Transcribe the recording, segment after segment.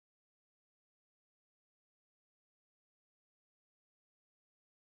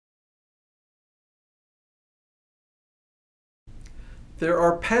There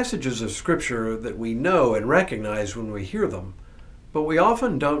are passages of Scripture that we know and recognize when we hear them, but we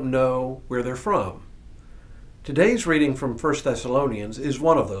often don't know where they're from. Today's reading from 1 Thessalonians is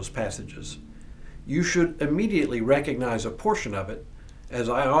one of those passages. You should immediately recognize a portion of it, as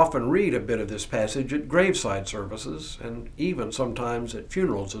I often read a bit of this passage at graveside services and even sometimes at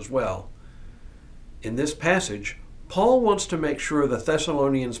funerals as well. In this passage, Paul wants to make sure the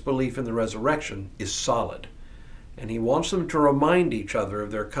Thessalonians' belief in the resurrection is solid, and he wants them to remind each other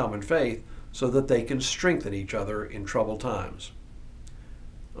of their common faith so that they can strengthen each other in troubled times.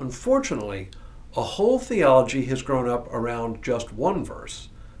 Unfortunately, a whole theology has grown up around just one verse,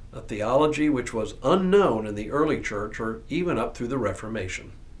 a theology which was unknown in the early church or even up through the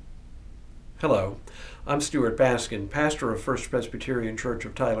Reformation. Hello, I'm Stuart Baskin, pastor of First Presbyterian Church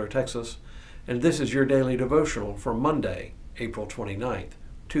of Tyler, Texas, and this is your daily devotional for Monday, April 29th,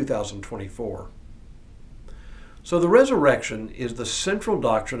 2024. So the resurrection is the central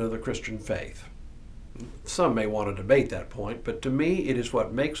doctrine of the Christian faith. Some may want to debate that point, but to me it is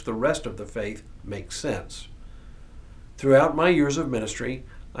what makes the rest of the faith make sense. Throughout my years of ministry,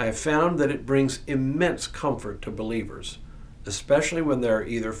 I have found that it brings immense comfort to believers, especially when they're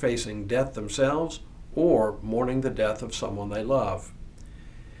either facing death themselves or mourning the death of someone they love.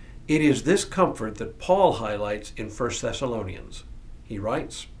 It is this comfort that Paul highlights in 1 Thessalonians. He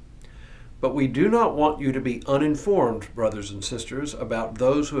writes, "But we do not want you to be uninformed, brothers and sisters, about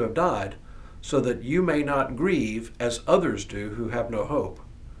those who have died, so that you may not grieve as others do who have no hope.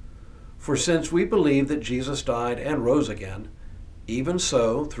 For since we believe that Jesus died and rose again, even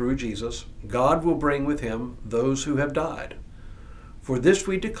so, through Jesus, God will bring with him those who have died. For this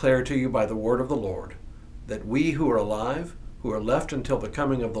we declare to you by the word of the Lord, that we who are alive, who are left until the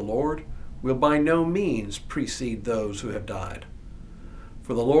coming of the Lord, will by no means precede those who have died.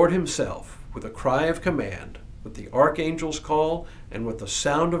 For the Lord himself, with a cry of command, with the archangel's call, and with the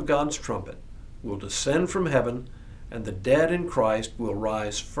sound of God's trumpet, will descend from heaven, and the dead in Christ will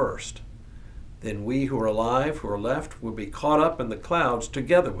rise first. Then we who are alive, who are left, will be caught up in the clouds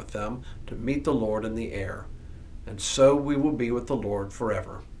together with them to meet the Lord in the air, and so we will be with the Lord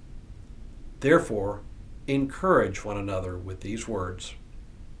forever. Therefore, encourage one another with these words."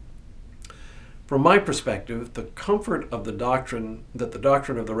 From my perspective, the comfort of the doctrine that the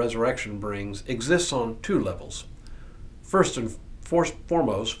doctrine of the resurrection brings exists on two levels. First and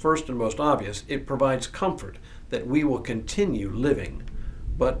most obvious, it provides comfort that we will continue living,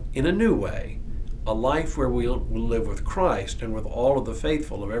 but in a new way, a life where we will live with Christ and with all of the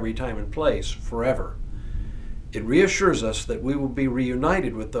faithful of every time and place forever. It reassures us that we will be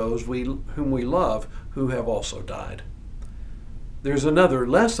reunited with those whom we love who have also died. There's another,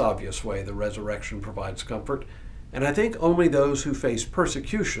 less obvious way the resurrection provides comfort, and I think only those who face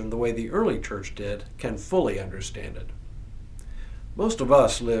persecution the way the early church did can fully understand it. Most of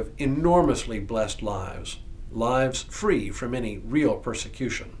us live enormously blessed lives free from any real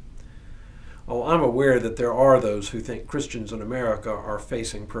persecution. Oh, I'm aware that there are those who think Christians in America are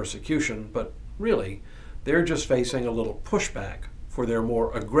facing persecution, but really, they're just facing a little pushback for their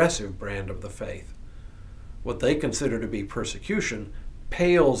more aggressive brand of the faith. What they consider to be persecution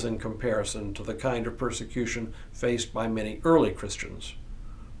pales in comparison to the kind of persecution faced by many early Christians.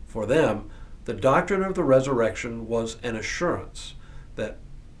 For them, the doctrine of the resurrection was an assurance that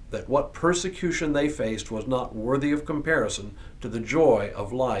what persecution they faced was not worthy of comparison to the joy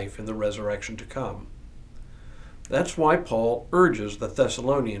of life in the resurrection to come. That's why Paul urges the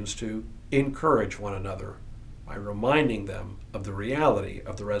Thessalonians to encourage one another by reminding them of the reality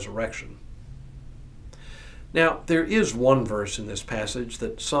of the resurrection. Now, there is one verse in this passage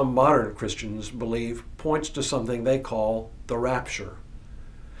that some modern Christians believe points to something they call the rapture.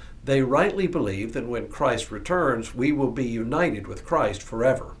 They rightly believe that when Christ returns, we will be united with Christ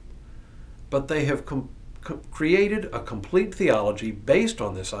forever. But they have created a complete theology based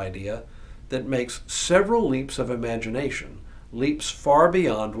on this idea that makes several leaps of imagination, leaps far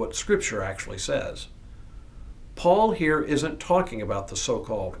beyond what Scripture actually says. Paul here isn't talking about the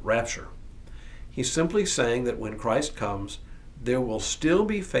so-called rapture. He's simply saying that when Christ comes, there will still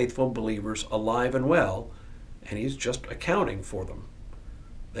be faithful believers alive and well, and he's just accounting for them.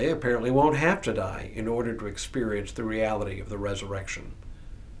 They apparently won't have to die in order to experience the reality of the resurrection.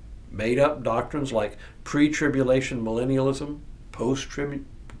 Made-up doctrines like pre-tribulation millennialism, post-tribulation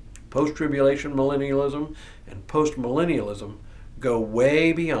millennialism, and post-millennialism go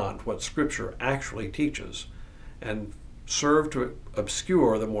way beyond what Scripture actually teaches and serve to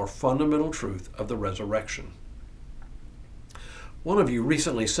obscure the more fundamental truth of the resurrection. One of you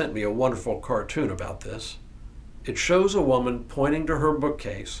recently sent me a wonderful cartoon about this. It shows a woman pointing to her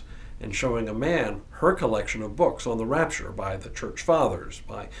bookcase and showing a man her collection of books on the rapture by the Church Fathers,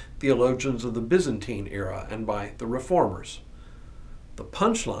 by theologians of the Byzantine era, and by the Reformers. The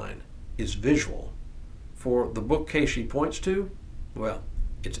punchline is visual, for the bookcase she points to, well,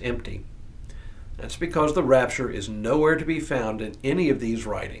 it's empty. That's because the rapture is nowhere to be found in any of these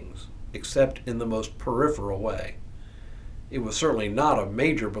writings, except in the most peripheral way. It was certainly not a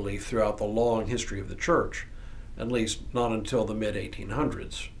major belief throughout the long history of the church, at least not until the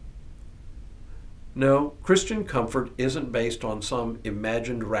mid-1800s. No, Christian comfort isn't based on some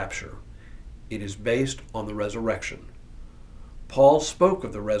imagined rapture. It is based on the resurrection. Paul spoke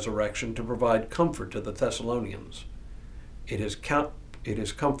of the resurrection to provide comfort to the Thessalonians. It has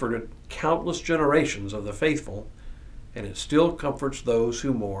comforted countless generations of the faithful, and it still comforts those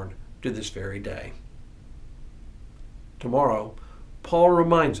who mourn to this very day. Tomorrow, Paul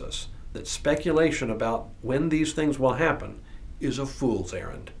reminds us that speculation about when these things will happen is a fool's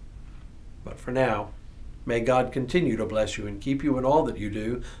errand. But for now, may God continue to bless you and keep you in all that you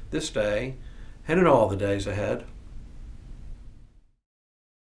do this day and in all the days ahead.